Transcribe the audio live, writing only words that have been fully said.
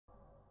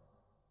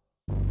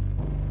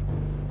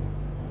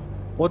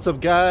What's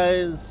up,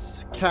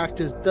 guys?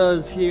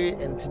 CactusDoes here,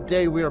 and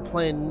today we are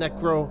playing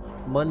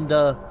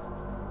Necromunda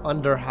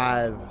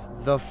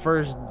Underhive. The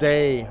first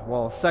day,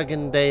 well,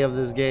 second day of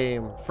this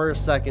game.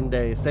 First, second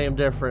day, same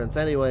difference.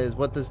 Anyways,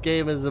 what this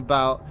game is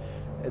about,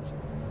 it's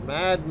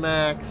Mad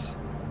Max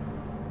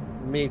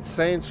meets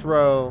Saints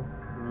Row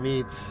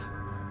meets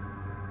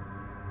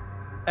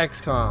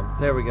XCom.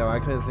 There we go. I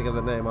couldn't think of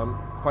the name. I'm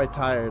quite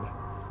tired.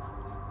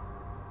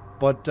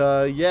 But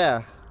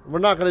yeah, we're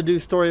not gonna do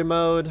story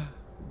mode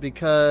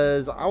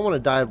because I want to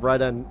dive right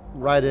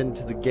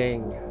into the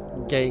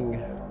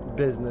gang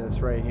business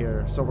right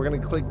here. So we're gonna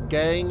click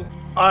gang.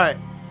 All right.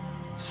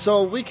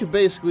 So we could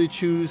basically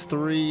choose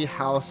 3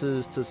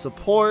 houses to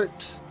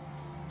support.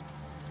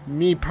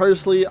 Me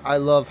personally, I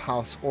love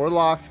House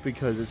Orlock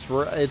because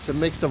it's a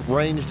mix of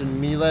ranged and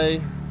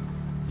melee.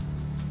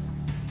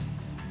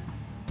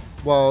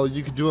 Well,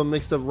 you could do a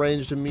mix of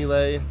ranged and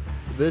melee.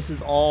 This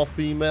is all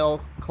female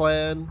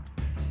clan,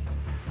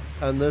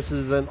 and this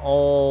is an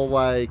all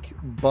like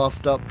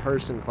buffed up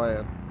person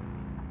clan.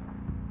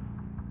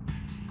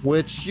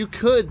 Which you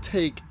could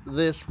take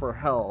this for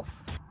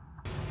health.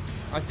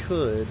 I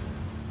could,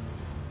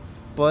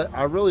 but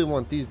I really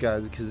want these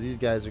guys because these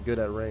guys are good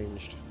at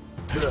ranged.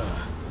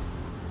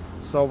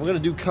 So we're gonna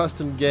do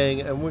custom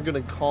gang, and we're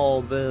gonna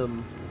call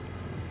them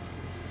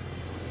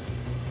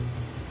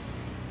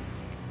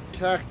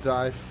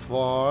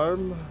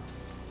CactiFarm.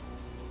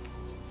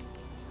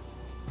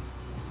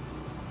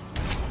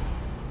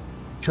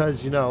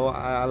 Because, you know,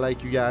 I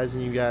like you guys,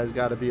 and you guys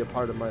got to be a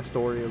part of my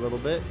story a little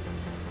bit.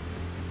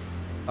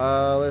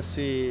 Let's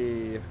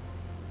see.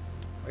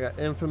 I got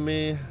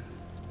infamy.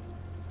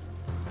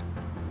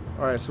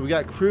 Alright, so we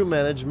got crew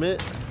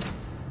management.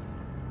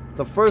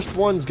 The first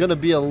one's going to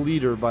be a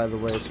leader, by the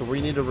way, so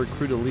we need to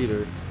recruit a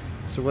leader.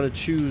 So we're going to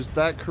choose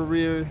that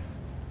career.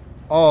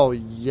 Oh,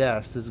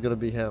 yes, this is going to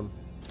be him.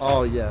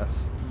 Oh,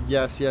 yes.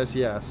 Yes, yes,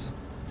 yes.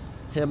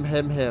 Him.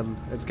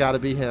 It's got to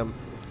be him.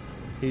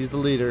 He's the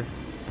leader.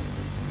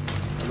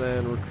 And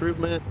then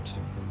recruitment.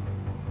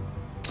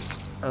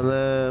 And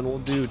then we'll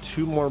do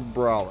 2 more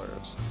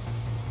brawlers.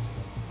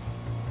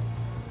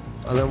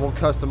 And then we'll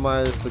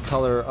customize the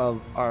color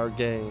of our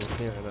gang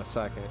here in a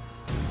second.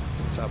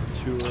 Let's have a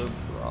tour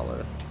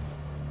brawler.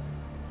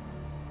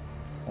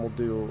 We'll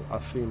do a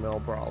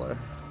female brawler.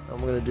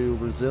 And we're going to do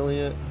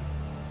resilient.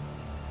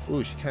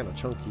 Ooh, she's kind of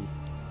chunky.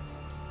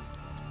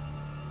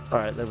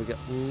 Alright, there we go.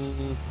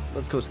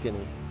 Let's go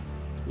skinny.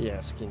 Yeah,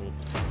 skinny.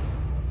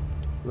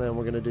 And then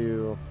we're going to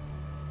do...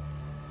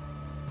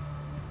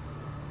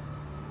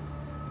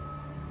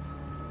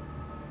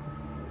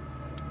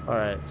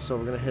 Alright, so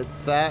we're going to hit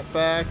that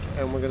back,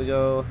 and we're going to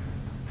go...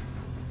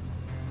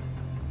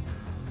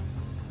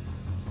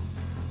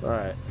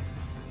 Alright.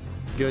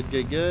 Good.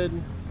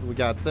 We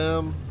got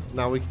them.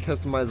 Now we can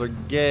customize our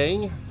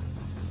gang.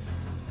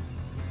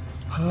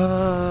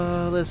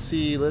 Let's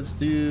see. Let's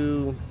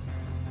do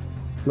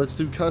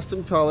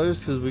custom colors,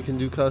 because we can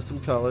do custom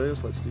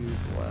colors. Let's do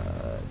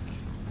black.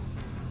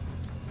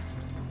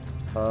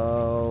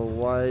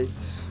 White.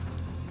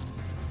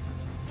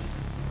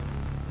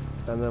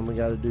 And then we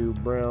got to do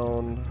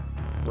brown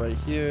right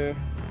here.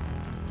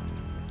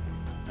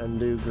 And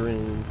do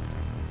green.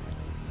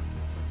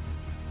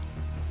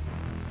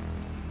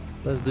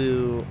 Let's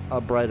do a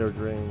brighter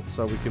green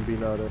so we can be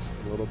noticed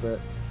a little bit.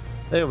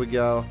 There we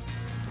go.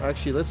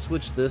 Actually, let's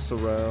switch this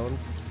around.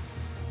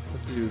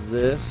 Let's do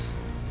this.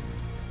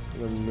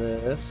 And then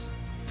this.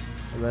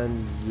 And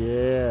then,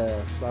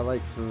 yes, I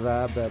like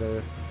that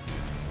better.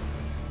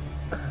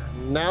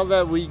 Now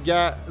that we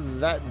got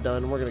that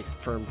done, we're going to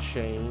confirm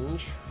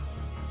change.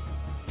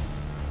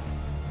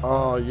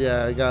 Oh,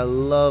 yeah, I gotta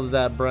love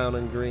that brown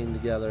and green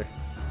together.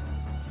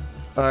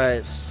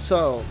 Alright,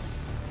 so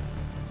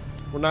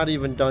we're not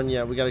even done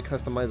yet. We gotta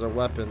customize our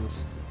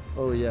weapons.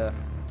 Oh, yeah.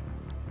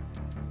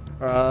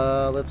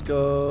 Let's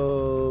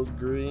go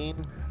green.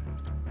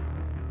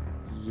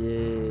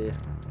 Yeah.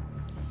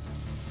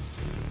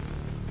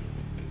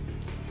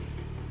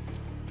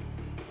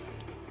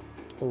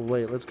 Oh,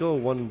 wait, let's go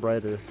one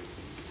brighter.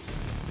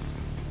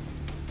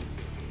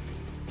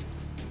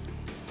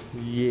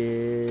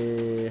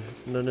 Yeah.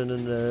 No.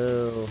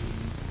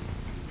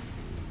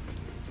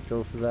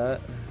 Go for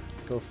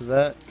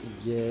that.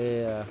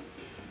 Yeah.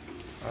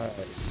 Alright,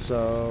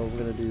 so we're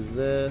gonna do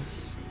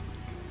this.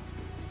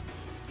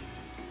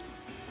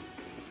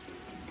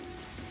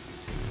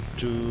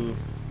 Do.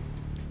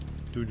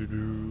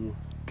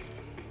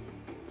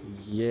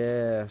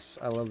 Yes,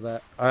 I love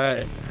that.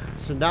 Alright,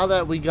 so now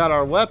that we got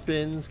our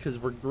weapons, because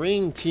we're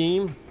green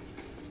team,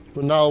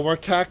 well, now we're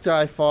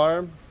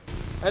CactiFarm.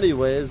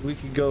 Anyways, we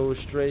could go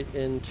straight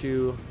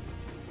into...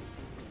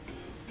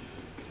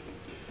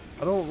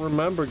 I don't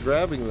remember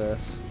grabbing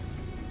this.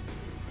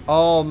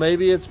 Oh,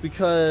 maybe it's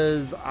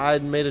because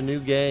I'd made a new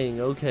gang.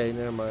 Okay,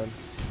 never mind.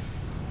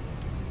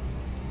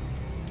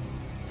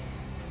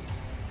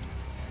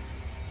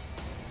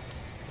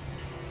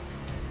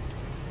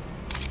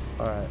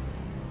 Alright.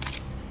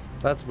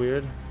 That's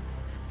weird.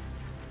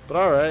 But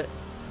alright.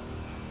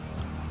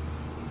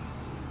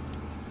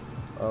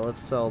 Let's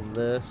sell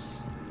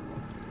this.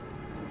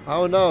 I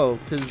don't know,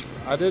 cause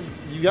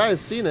you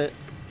guys seen it.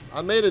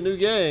 I made a new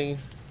gang.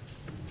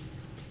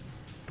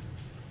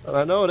 And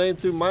I know it ain't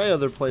through my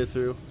other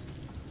playthrough.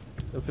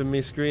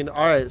 Infamy screen.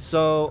 Alright,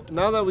 so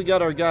now that we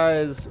got our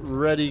guys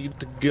ready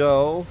to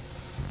go,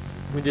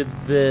 we did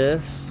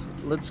this.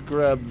 Let's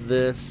grab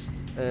this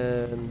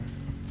and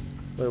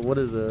wait, what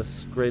is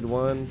this? Grade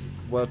 1,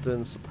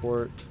 weapon,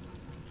 support.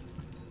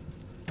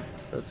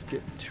 Let's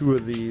get 2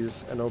 of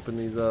these and open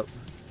these up.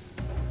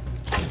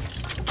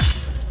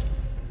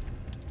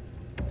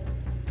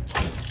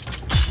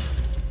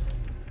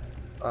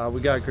 We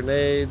got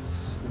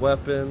grenades,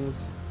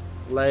 weapons,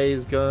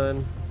 lays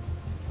gun.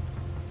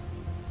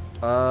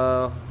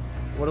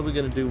 What are we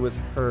gonna do with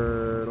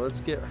her?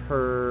 Let's get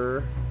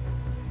her.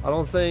 I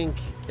don't think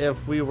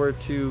if we were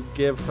to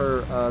give her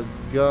a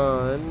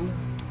gun.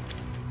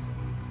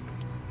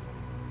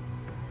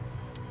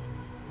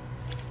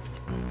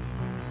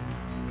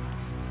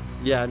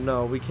 Yeah,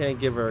 no, we can't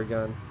give her a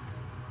gun.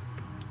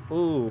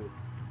 Ooh.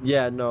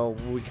 Yeah, no,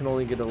 we can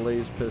only get a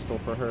laser pistol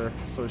for her,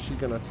 so she's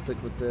gonna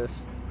stick with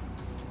this.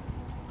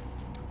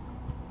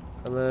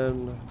 And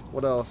then,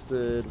 what else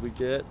did we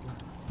get?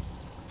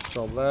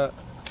 Sell that.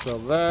 Sell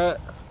that.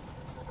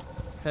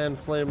 Hand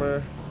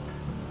flamer.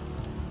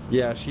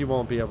 Yeah, she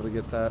won't be able to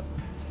get that.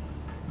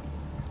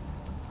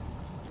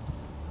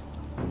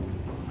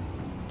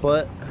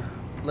 But,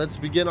 let's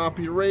begin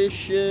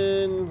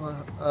operation.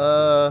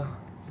 Clan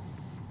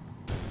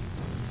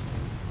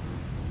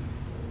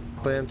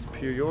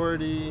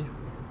superiority.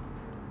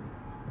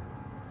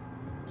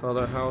 To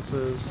other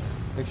houses.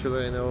 Make sure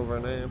they know our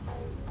name.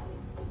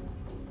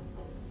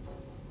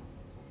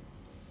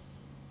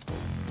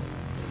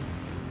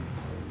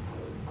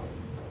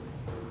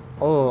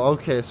 Oh,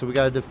 okay, so we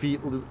gotta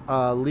defeat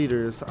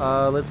leaders.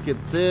 Let's get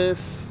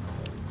this.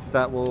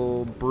 That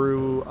will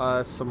brew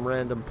us some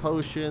random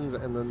potions,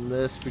 and then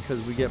this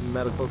because we get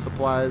medical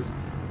supplies.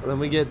 And then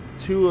we get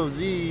 2 of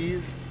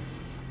these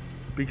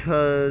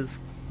because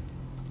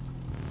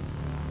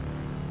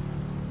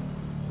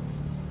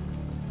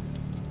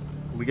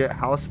we get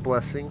house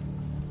blessing.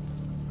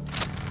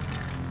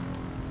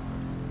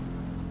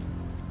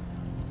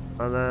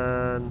 And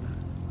then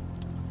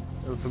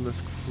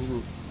infamous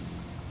crew.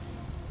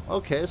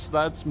 Okay, so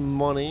that's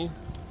money.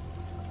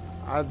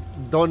 I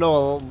don't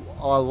know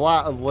a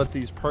lot of what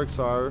these perks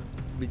are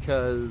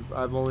because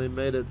I've only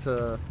made it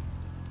to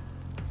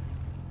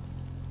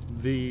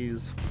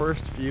these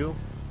first few.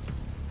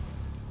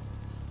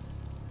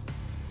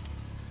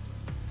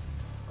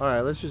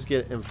 Alright, let's just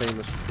get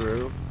infamous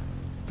crew.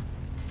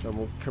 Then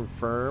we'll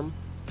confirm.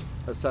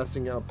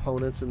 Assessing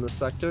opponents in the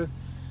sector.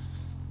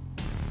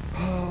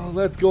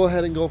 Let's go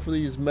ahead and go for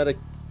these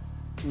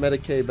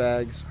Medicaid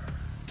bags.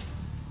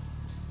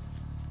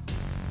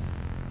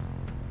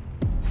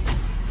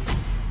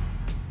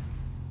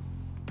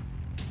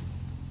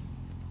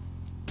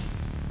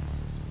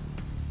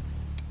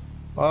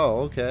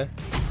 Oh, okay.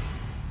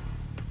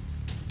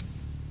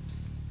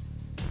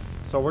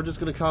 So we're just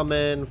gonna come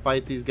in,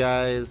 fight these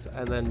guys,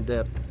 and then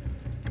dip.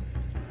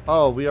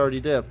 Oh, we already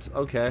dipped.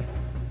 Okay.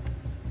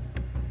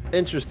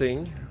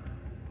 Interesting.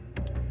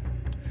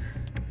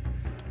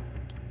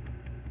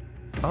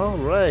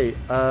 Alright,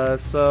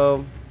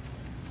 so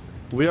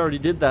we already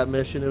did that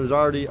mission. It was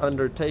already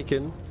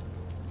undertaken,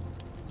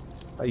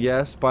 I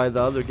guess, by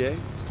the other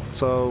gangs.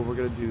 So we're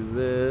gonna do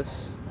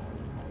this.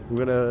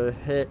 We're gonna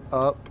hit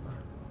up.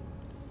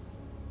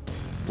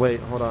 Wait,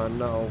 hold on,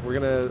 no. We're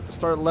gonna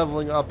start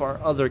leveling up our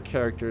other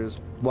characters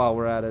while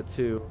we're at it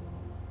too.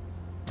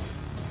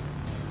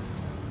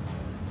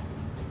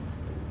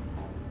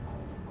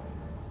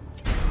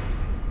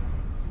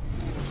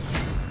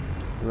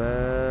 And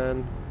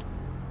then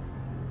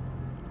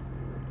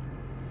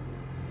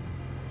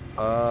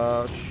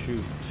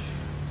shoot.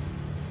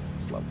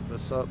 Let's level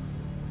this up.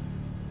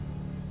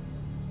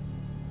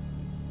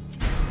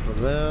 For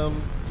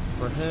them,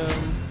 for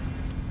him.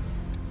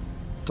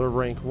 They're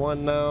rank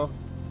 1 now.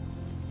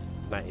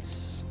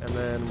 Nice. And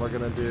then we're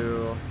gonna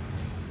do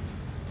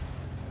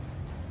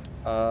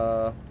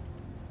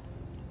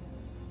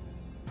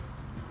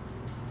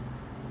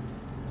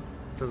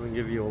doesn't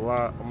give you a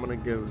lot. I'm gonna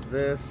give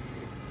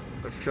this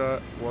a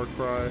shot, war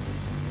cry.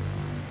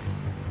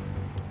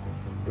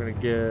 We're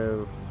gonna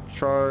give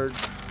charge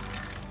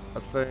a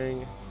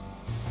thing,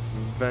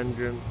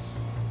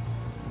 vengeance,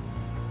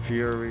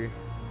 fury.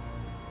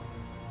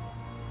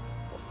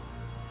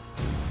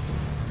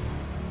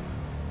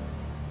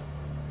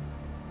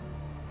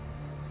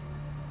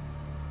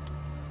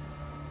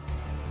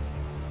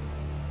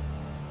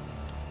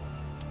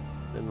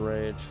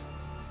 Enrage.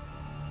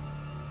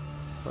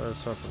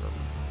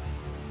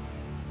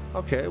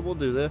 Okay, we'll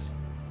do this.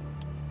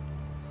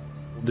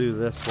 We'll do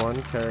this one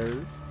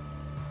because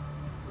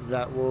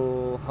that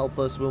will help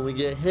us when we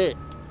get hit.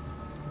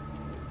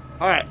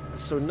 Alright,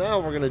 so now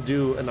we're going to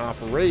do an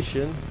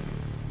operation.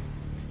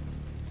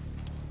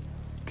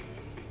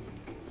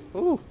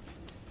 Ooh.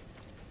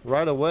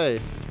 Right away.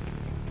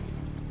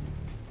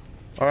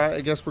 Alright,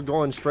 I guess we're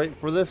going straight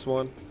for this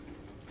one.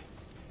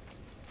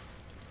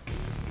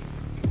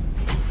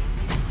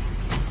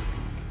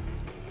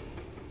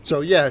 So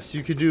yes,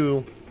 you could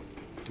do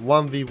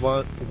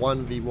 1v1,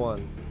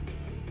 1v1,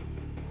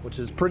 which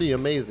is pretty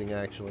amazing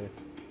actually.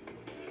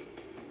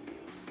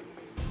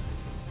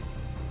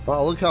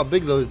 Wow, look how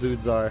big those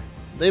dudes are.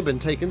 They've been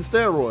taking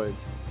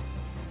steroids.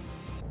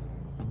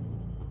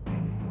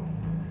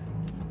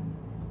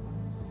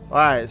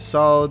 Alright,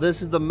 so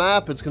this is the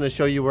map. It's going to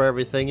show you where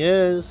everything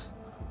is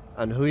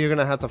and who you're going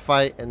to have to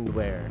fight and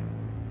where.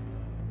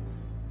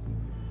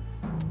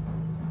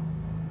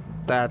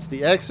 That's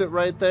the exit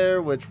right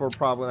there, which we're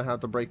probably going to have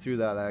to break through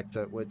that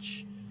exit,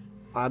 which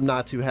I'm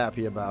not too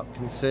happy about,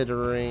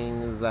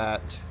 considering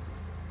that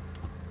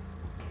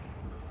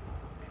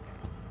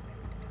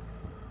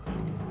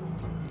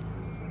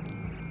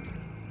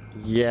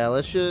yeah,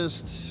 let's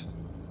just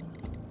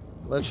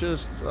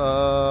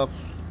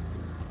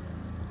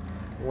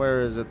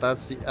where is it?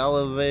 That's the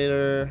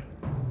elevator.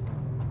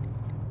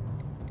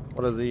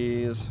 What are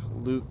these?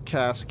 Loot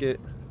casket.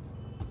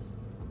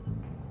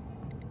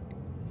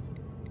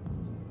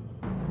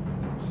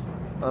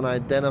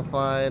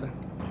 Unidentified.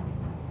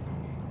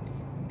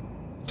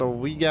 So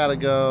we gotta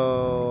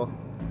go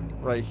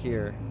right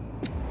here.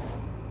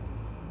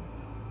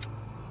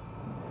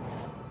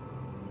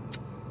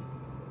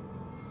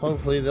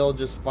 Hopefully they'll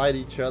just fight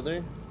each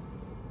other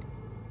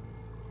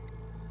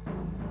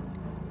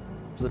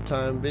for the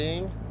time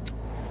being.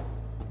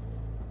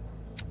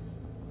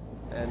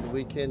 And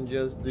we can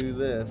just do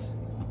this.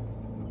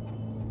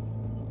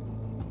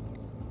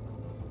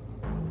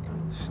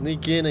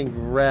 Sneak in and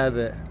grab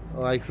it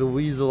like the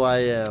weasel I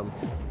am.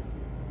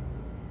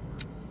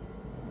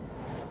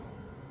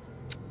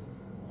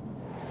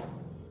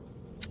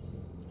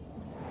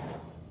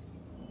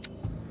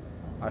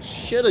 I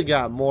should have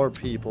got more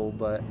people,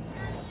 but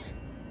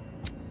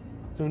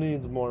who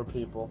needs more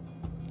people?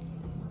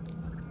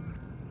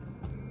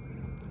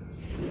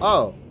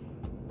 Oh,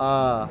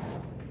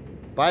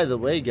 by the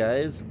way,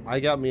 guys, I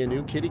got me a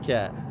new kitty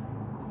cat.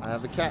 I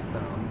have a cat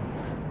now.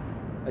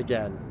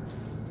 Again,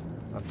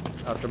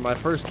 after my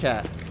first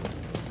cat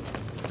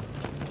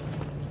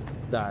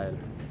died.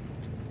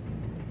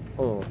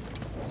 Oh,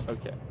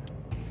 okay.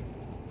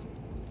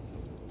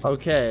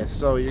 Okay,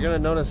 so you're gonna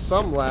notice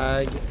some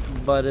lag,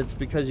 but it's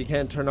because you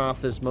can't turn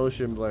off this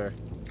motion blur.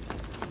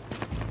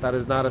 That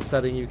is not a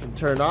setting you can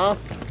turn off,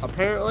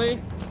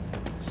 apparently.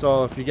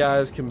 So if you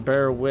guys can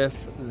bear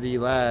with the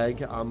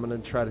lag, I'm gonna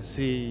try to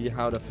see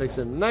how to fix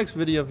it in the next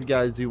video if you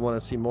guys do want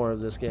to see more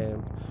of this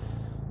game.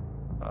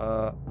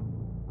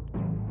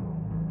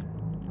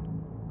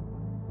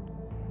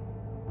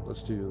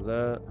 Let's do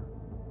that.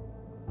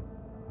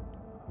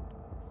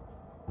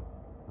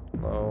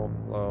 Low,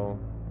 low.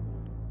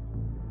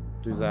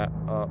 Do that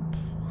up,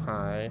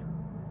 high.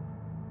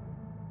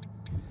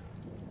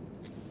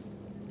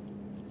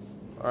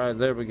 Alright,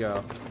 there we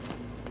go.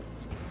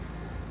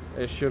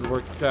 It should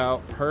work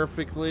out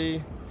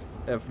perfectly.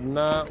 If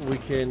not, we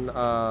can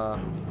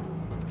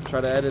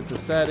try to edit the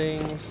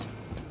settings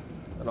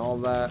and all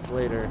that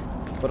later.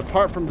 But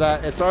apart from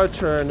that, it's our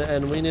turn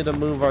and we need to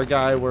move our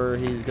guy where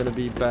he's going to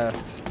be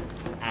best.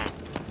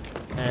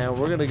 And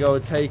we're going to go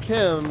take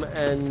him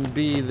and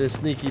be the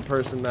sneaky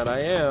person that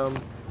I am.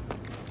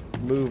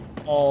 Move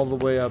all the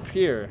way up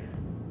here.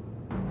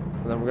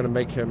 And then we're going to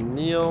make him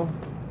kneel,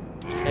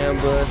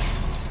 ambush,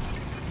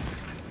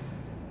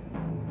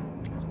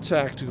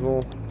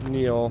 tactical,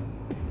 kneel,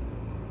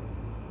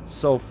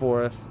 so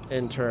forth,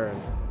 in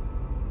turn.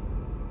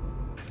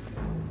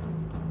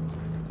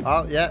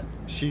 Oh, yeah,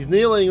 she's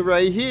kneeling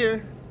right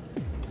here.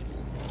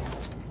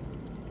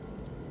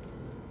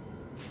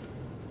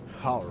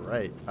 All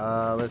right,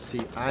 let's see,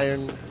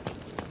 Ironhead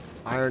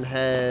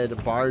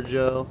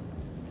Barjo.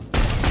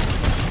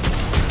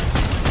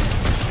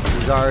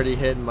 He's already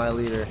hitting my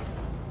leader.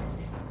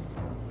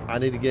 I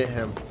need to get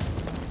him.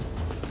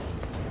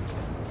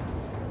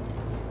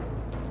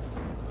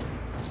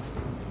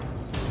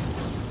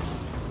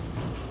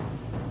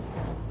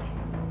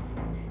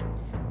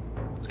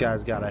 This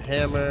guy's got a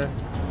hammer.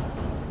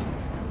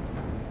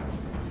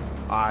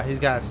 Ah, he's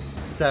got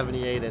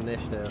 78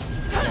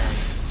 initiative.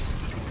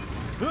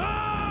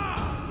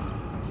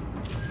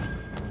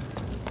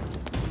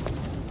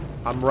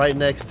 I'm right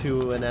next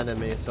to an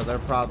enemy, so they're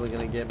probably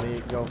gonna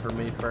go for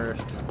me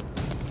first.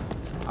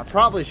 I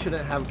probably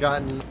shouldn't have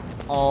done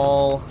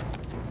all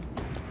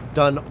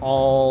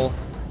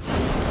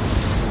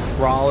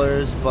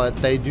brawlers, but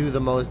they do the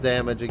most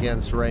damage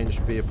against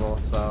ranged people,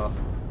 so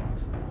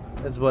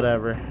it's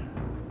whatever.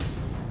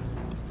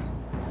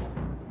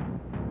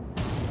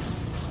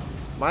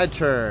 My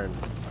turn.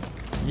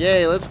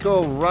 Yay, let's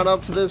go run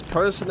up to this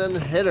person and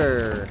hit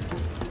her.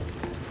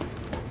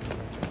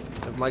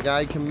 If my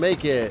guy can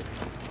make it.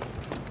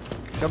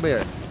 Come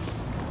here.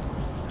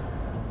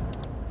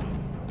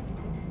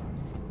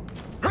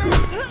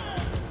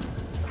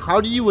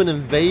 How do you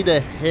invade a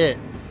hit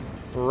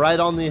right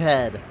on the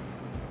head?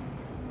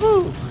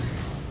 Woo!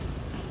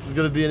 It's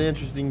gonna be an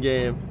interesting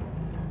game.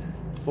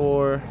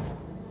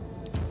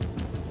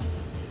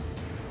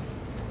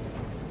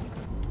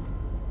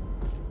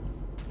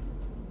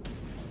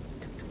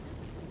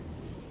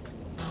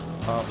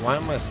 Why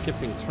am I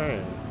skipping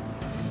turn?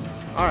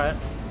 Alright.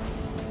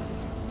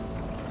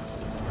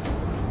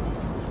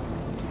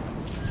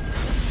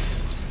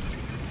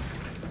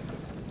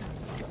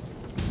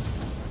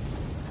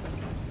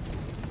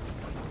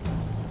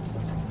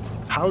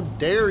 How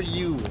dare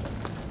you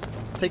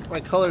take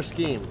my color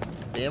scheme?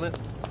 Damn it.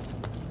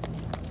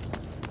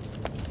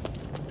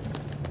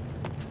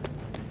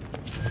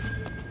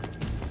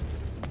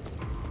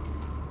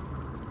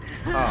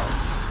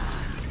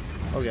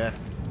 Oh. Okay.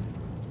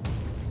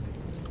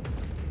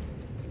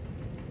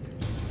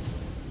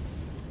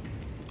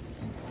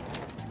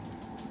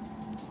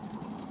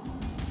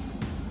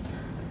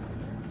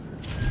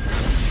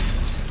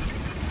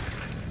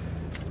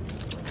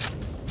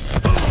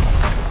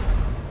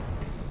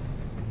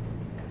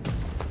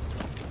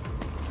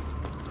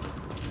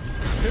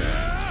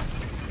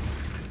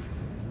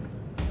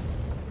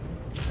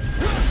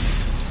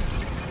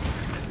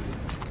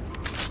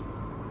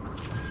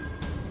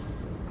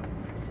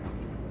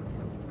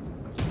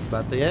 Is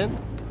that the end?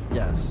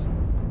 Yes.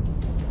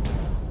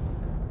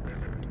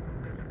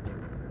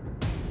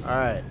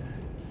 Alright.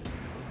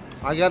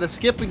 I gotta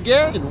skip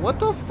again. What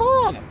the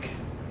fuck?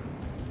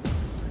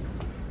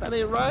 That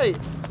ain't right.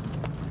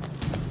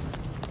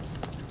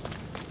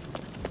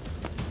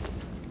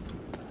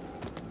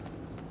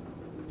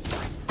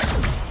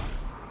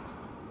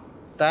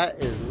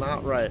 That is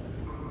not right.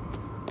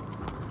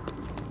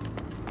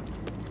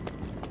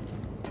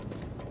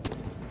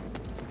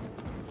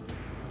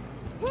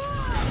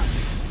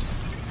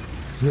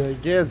 I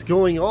guess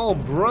going all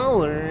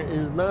brawler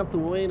is not the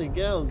way to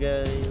go,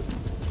 guys.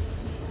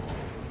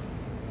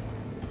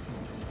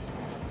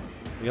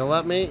 You gonna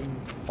let me?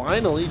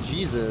 Finally,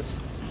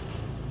 Jesus.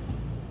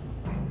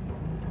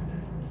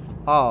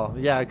 Oh,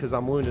 yeah, because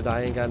I'm wounded.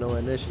 I ain't got no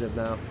initiative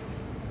now.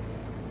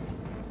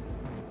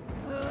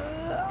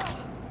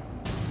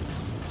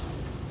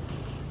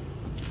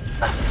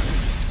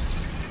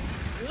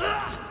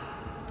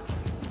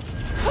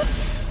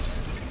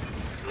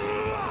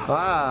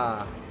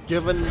 Ah.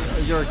 Giving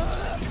your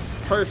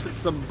person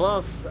some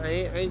buffs,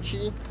 ain't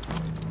she?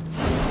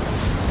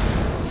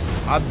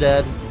 I'm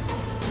dead.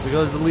 There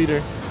goes the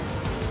leader.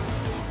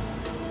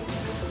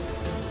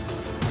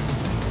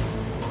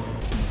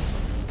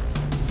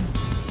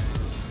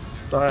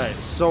 Alright,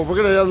 so we're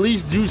gonna at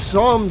least do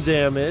some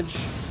damage.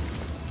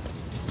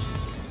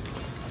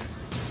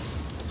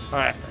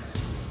 Alright.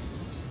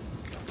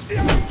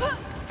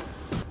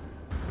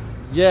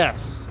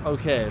 Yes.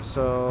 Okay,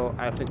 so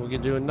I think we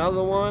can do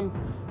another one.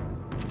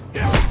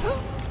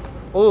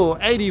 Oh,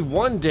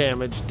 81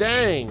 damage.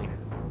 Dang.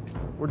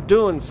 We're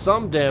doing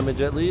some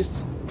damage at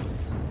least.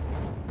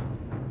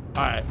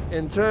 Alright,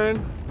 in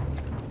turn.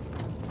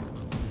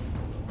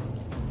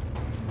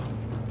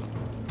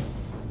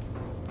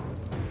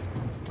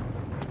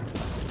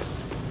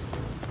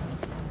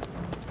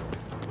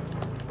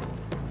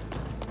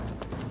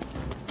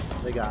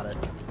 They got it.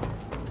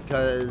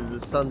 Because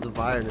the Sons of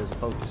Iron is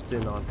focused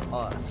in on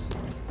us.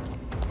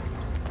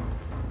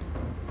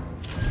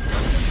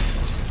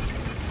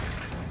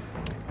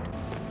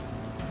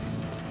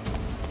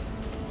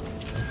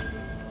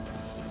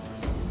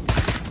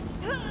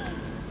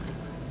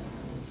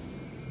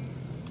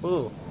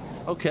 Ooh,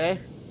 okay.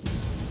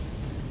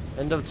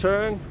 End of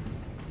turn.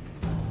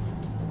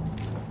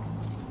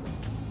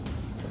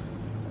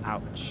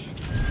 Ouch.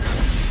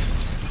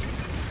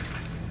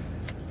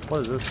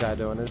 What is this guy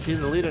doing? Is he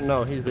the leader?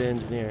 No, he's the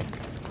engineer.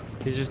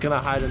 He's just gonna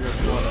hide in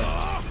this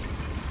corner.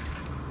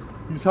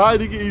 He's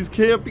hiding, he's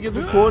camping in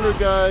the corner,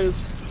 guys.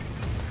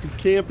 He's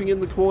camping in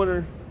the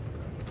corner.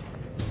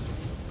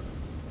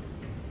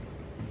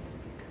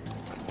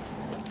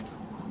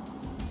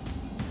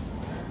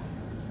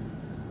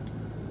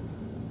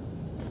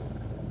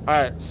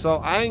 Alright, so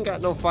I ain't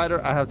got no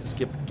fighter. I have to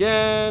skip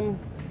again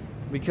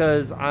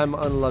because I'm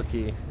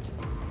unlucky.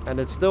 And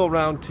it's still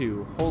round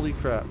 2. Holy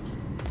crap.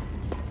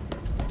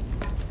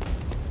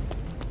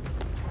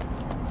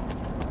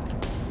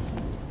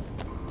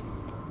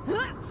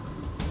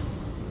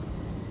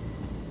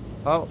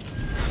 Oh.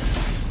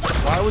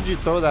 Why would you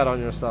throw that on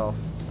yourself?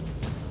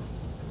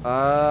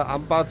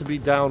 I'm about to be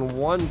down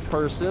one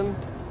person.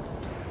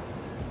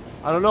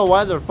 I don't know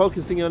why they're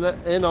focusing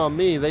in on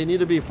me. They need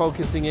to be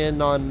focusing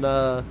in on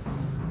the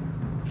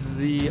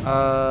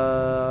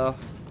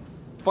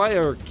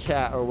fire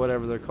cat or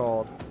whatever they're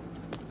called.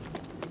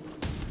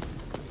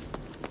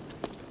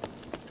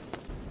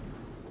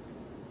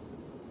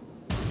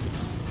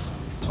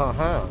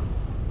 Uh-huh.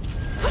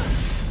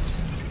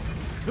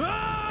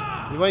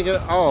 You ain't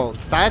gonna. Oh,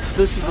 this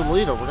is the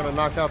leader. We're gonna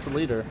knock out the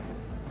leader.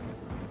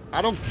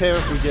 I don't care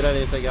if we get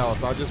anything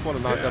else. I just want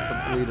to knock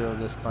out the leader of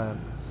this clan.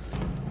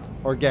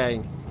 Or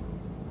gang.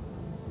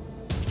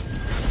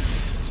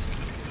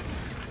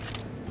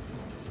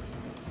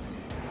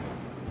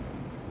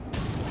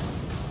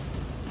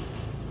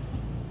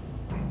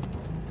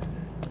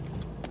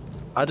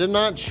 I did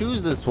not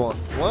choose this one.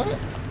 What?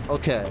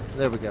 Okay,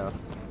 there we go.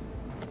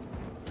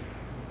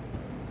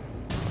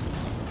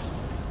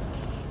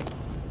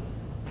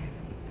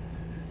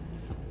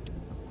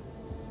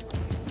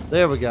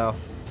 There we go.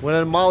 When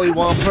a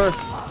mollywomp her.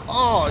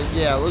 Oh,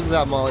 yeah, look at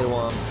that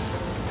mollywomp.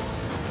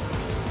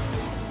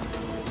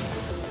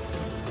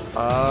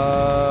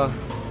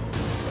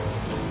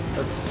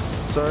 Let's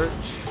search.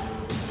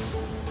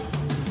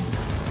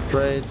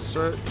 Trade,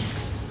 search.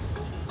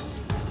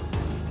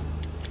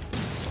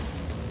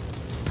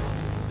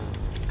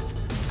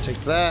 Take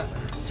that.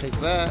 Take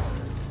that.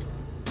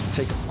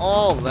 Take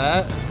all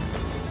that.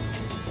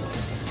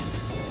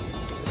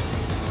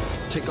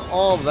 Take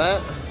all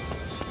that.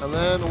 And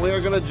then we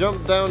are going to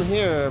jump down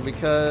here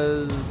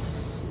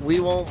because we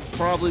won't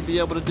probably be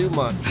able to do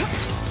much.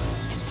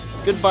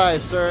 Goodbye,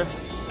 sir.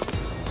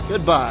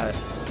 Goodbye.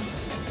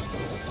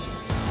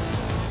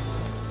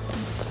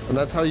 And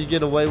that's how you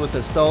get away with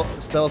a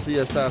stealthy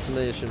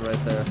assassination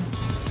right there.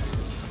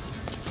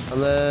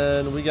 And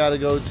then we got to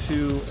go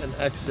to an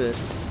exit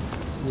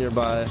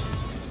nearby.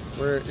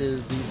 Where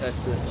is the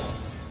exit?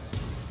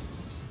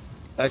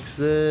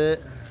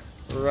 Exit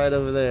right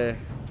over there.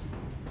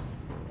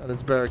 And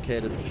it's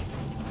barricaded.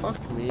 Fuck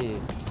me.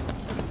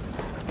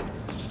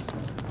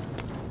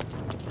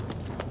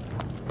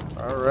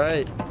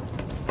 Alright.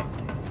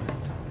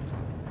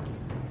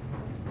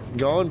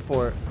 Going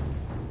for it.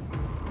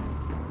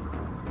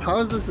 How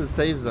is this a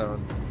safe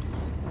zone?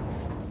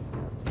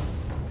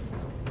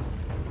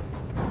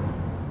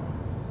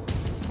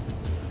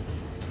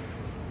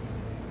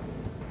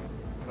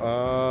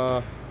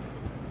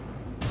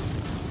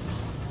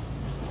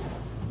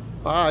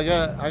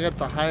 I got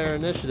the higher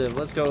initiative.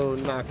 Let's go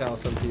knock out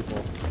some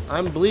people.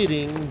 I'm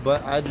bleeding,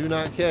 but I do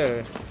not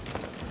care.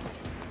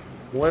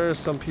 Where are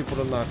some people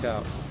to knock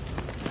out?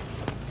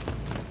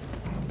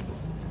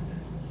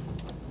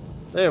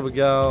 There we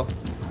go.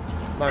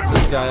 Knock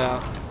this guy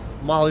out.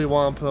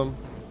 Mollywomp him.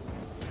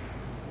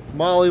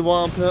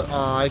 Mollywomp him.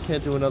 Oh, I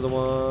can't do another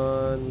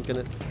one.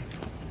 Gonna.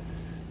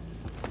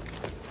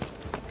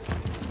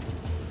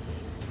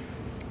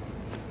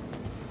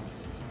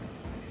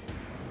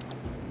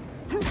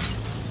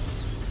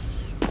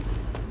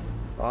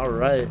 All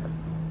right.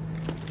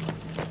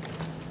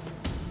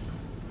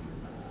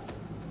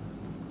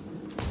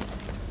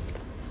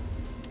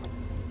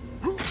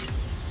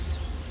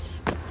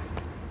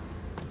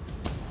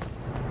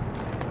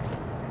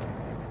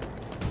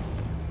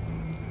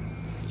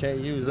 Can't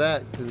use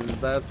that because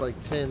that's like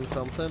 10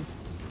 something.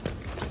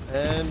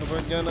 And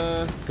we're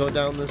gonna go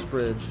down this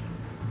bridge.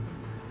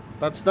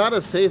 That's not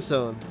a safe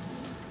zone.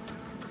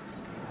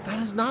 That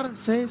is not a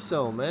safe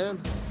zone, man.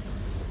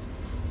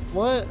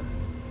 What?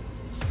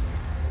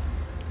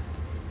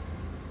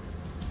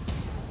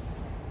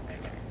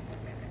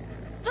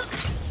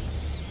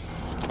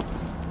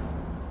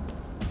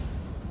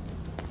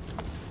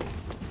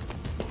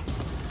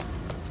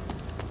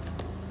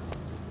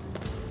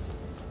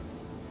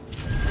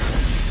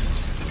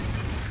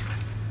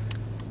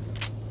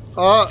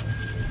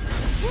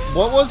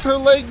 What was her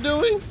leg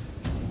doing?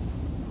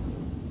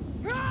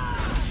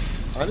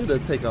 I need to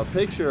take a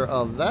picture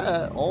of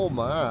that. Oh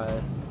my.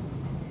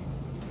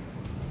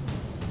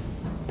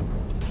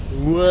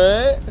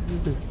 What?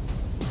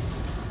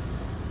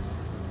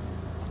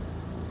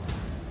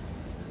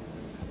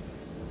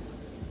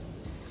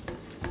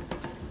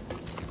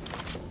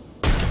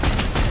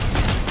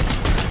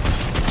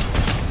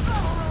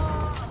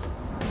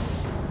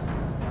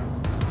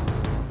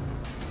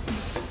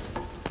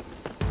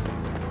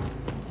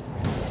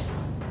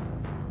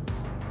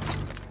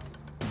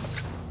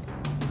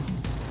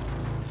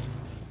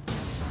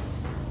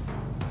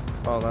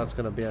 Oh, that's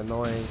gonna be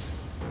annoying.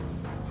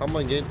 How am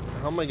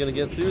I gonna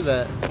get through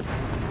that?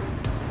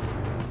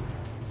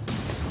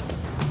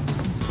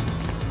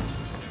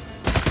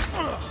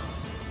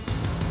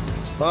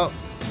 Oh,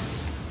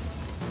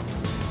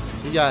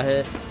 he got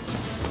hit.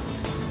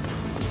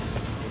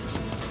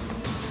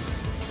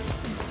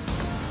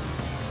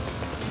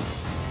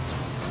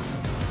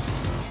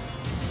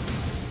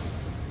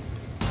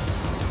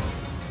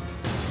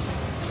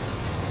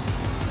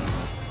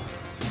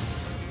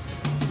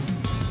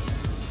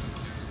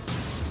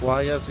 Well,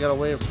 I guess I gotta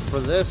wait for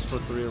this for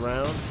 3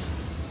 rounds.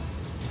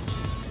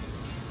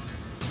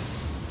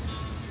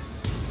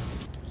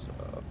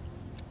 So.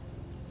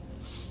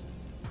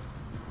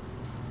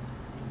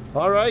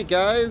 Alright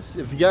guys,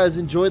 if you guys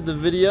enjoyed the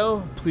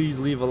video, please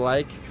leave a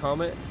like,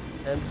 comment,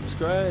 and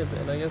subscribe.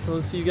 And I guess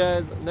I'll see you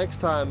guys next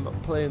time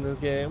playing this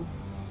game.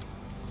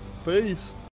 Peace.